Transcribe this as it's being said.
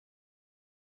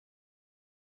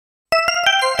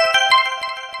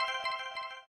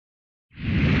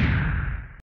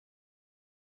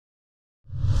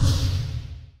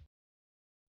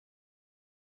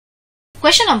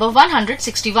Question number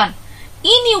 161.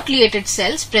 Enucleated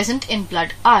cells present in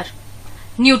blood are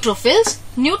neutrophils.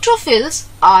 Neutrophils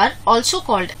are also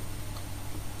called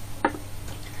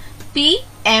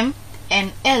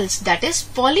PMNLs, that is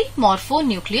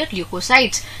polymorphonuclear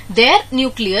leukocytes. Their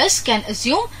nucleus can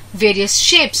assume various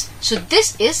shapes. So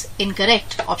this is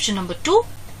incorrect. Option number 2,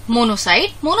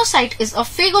 monocyte. Monocyte is a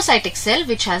phagocytic cell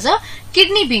which has a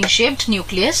kidney bean shaped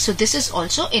nucleus. So this is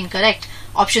also incorrect.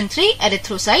 Option 3,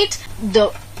 erythrocytes.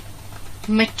 The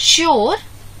mature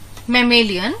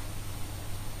mammalian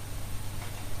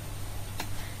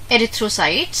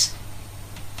erythrocytes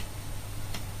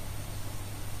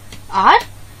are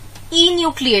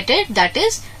enucleated, that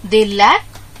is they lack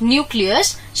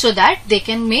nucleus so that they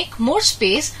can make more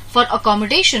space for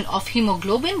accommodation of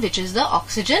hemoglobin, which is the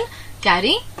oxygen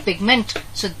carrying pigment.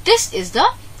 So this is the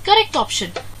correct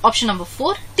option. Option number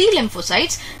 4, T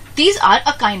lymphocytes. These are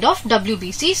a kind of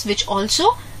WBCs which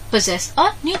also possess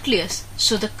a nucleus.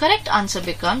 So the correct answer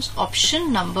becomes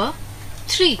option number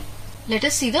 3. Let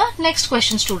us see the next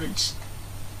question, students.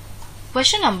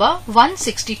 Question number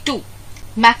 162.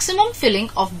 Maximum filling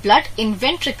of blood in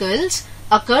ventricles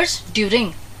occurs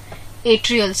during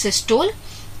atrial systole,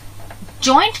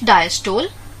 joint diastole,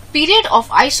 period of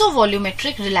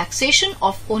isovolumetric relaxation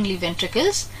of only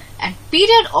ventricles, and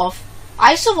period of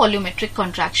isovolumetric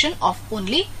contraction of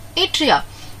only atria.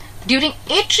 During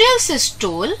atrial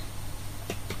systole,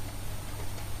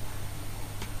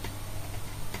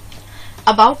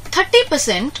 about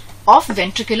 30% of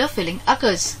ventricular filling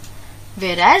occurs,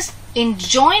 whereas in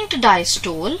joint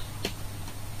diastole,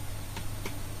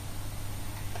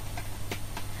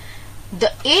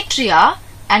 the atria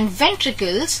and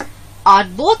ventricles are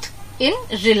both in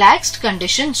relaxed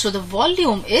condition, so the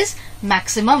volume is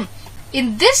maximum.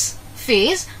 In this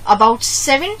phase, about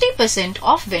 70%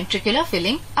 of ventricular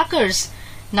filling occurs.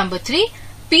 Number 3,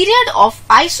 period of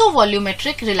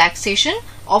isovolumetric relaxation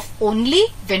of only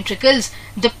ventricles.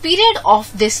 The period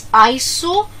of this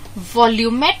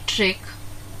isovolumetric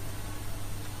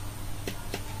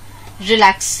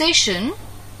relaxation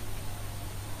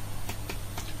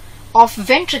of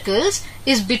ventricles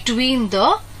is between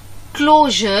the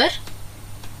closure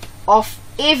of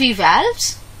AV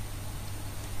valves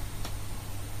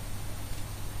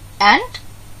and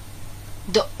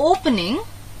the opening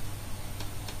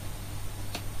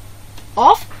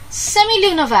of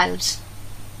semilunar valves.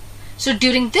 So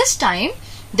during this time,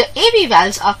 the AV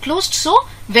valves are closed, so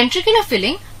ventricular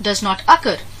filling does not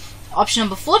occur. Option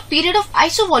number 4, period of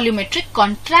isovolumetric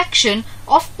contraction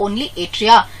of only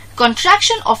atria.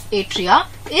 Contraction of atria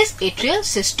is atrial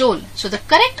systole. So the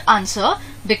correct answer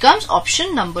becomes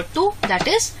option number 2, that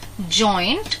is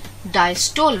joint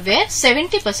diastole, where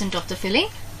 70% of the filling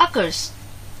occurs.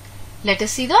 Let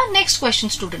us see the next question,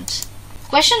 students.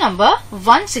 Question number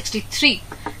 163.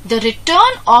 The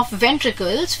return of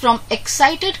ventricles from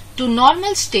excited to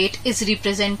normal state is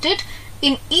represented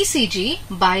in ECG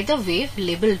by the wave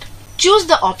labeled. Choose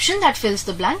the option that fills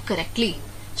the blank correctly.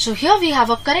 So here we have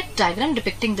a correct diagram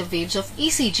depicting the waves of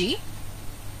ECG.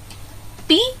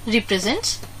 P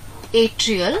represents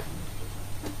atrial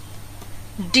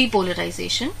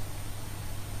depolarization.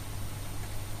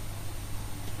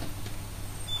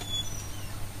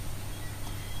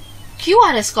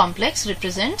 QRS complex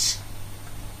represents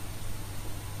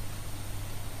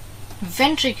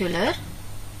ventricular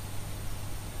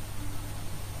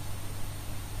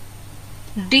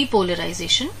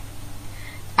depolarization,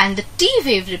 and the T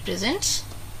wave represents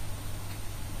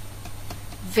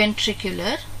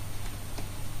ventricular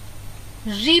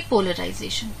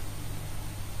repolarization.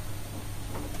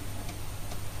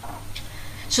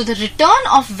 So the return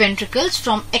of ventricles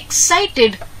from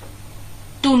excited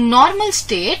to normal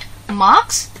state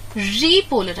marks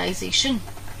repolarization,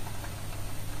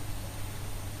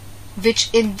 which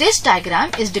in this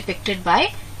diagram is depicted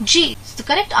by G. So the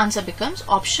correct answer becomes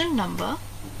option number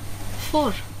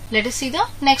 4. Let us see the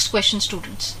next question,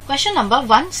 students. Question number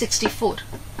 164.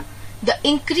 The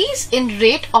increase in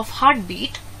rate of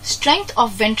heartbeat, strength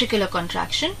of ventricular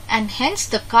contraction, and hence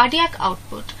the cardiac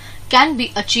output can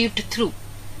be achieved through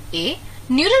A.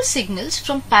 Neural signals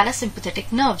from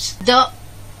parasympathetic nerves. The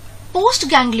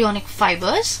postganglionic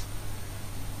fibers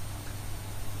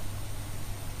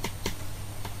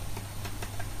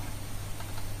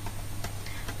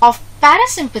of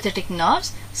parasympathetic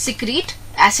nerves secrete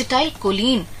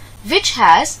acetylcholine, which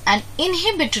has an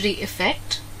inhibitory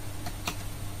effect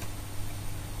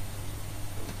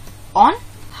on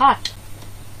heart.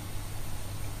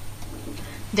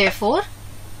 Therefore,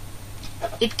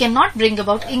 it cannot bring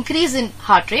about increase in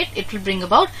heart rate, it will bring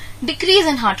about decrease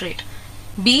in heart rate.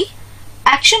 B.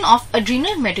 Action of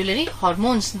adrenal medullary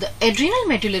hormones. The adrenal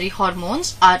medullary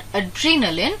hormones are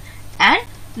adrenaline and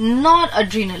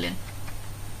noradrenaline.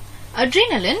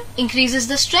 Adrenaline increases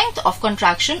the strength of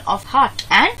contraction of heart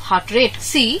and heart rate.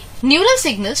 C. Neural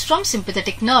signals from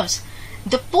sympathetic nerves.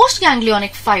 The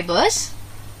postganglionic fibers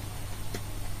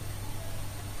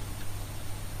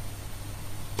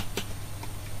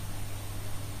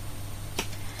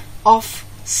of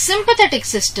sympathetic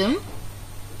system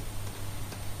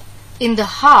in the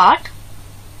heart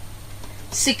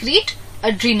secrete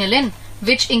adrenaline,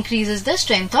 which increases the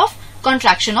strength of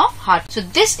contraction of heart. So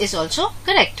this is also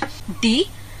correct. D.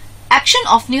 Action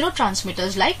of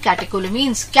neurotransmitters like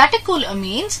catecholamines.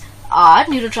 Catecholamines are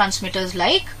neurotransmitters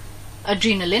like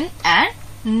adrenaline and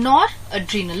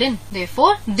noradrenaline.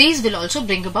 Therefore, these will also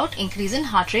bring about increase in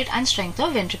heart rate and strength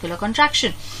of ventricular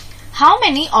contraction. How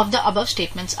many of the above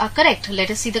statements are correct?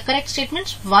 Let us see the correct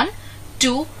statements. 1,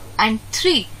 2 and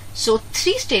 3. So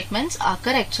 3 statements are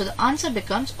correct. So the answer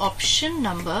becomes option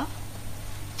number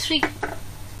 3.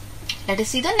 Let us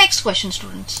see the next question,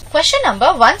 students. Question number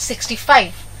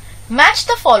 165. Match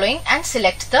the following and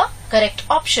select the correct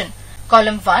option.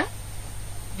 Column 1,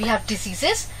 we have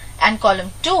diseases, and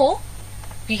column 2,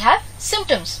 we have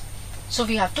symptoms. So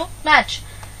we have to match.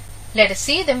 Let us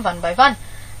see them one by one.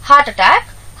 Heart attack.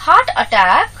 Heart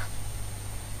attack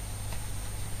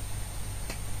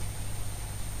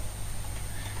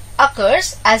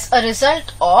occurs as a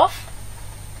result of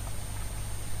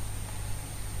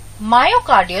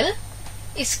myocardial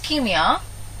ischemia,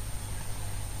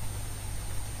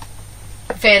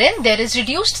 wherein there is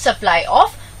reduced supply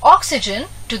of oxygen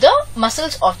to the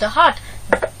muscles of the heart,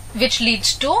 which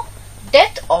leads to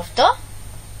death of the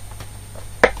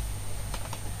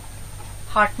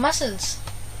heart muscles.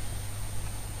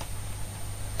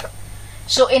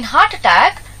 So in heart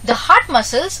attack, the heart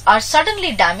muscles are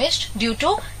suddenly damaged due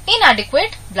to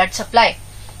inadequate blood supply.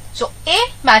 So A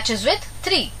matches with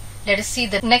 3. Let us see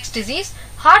the next disease,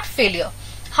 heart failure.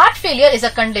 Heart failure is a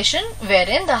condition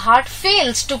wherein the heart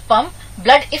fails to pump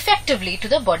blood effectively to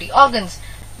the body organs.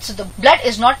 So the blood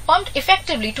is not pumped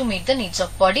effectively to meet the needs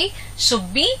of body. So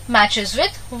B matches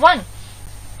with 1.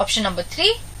 Option number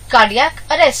 3, cardiac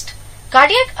arrest.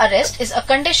 Cardiac arrest is a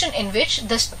condition in which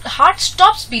the heart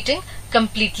stops beating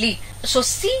completely. So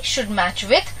C should match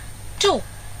with 2.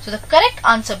 So the correct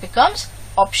answer becomes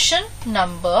option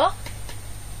number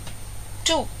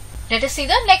 2. Let us see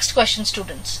the next question,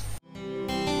 students.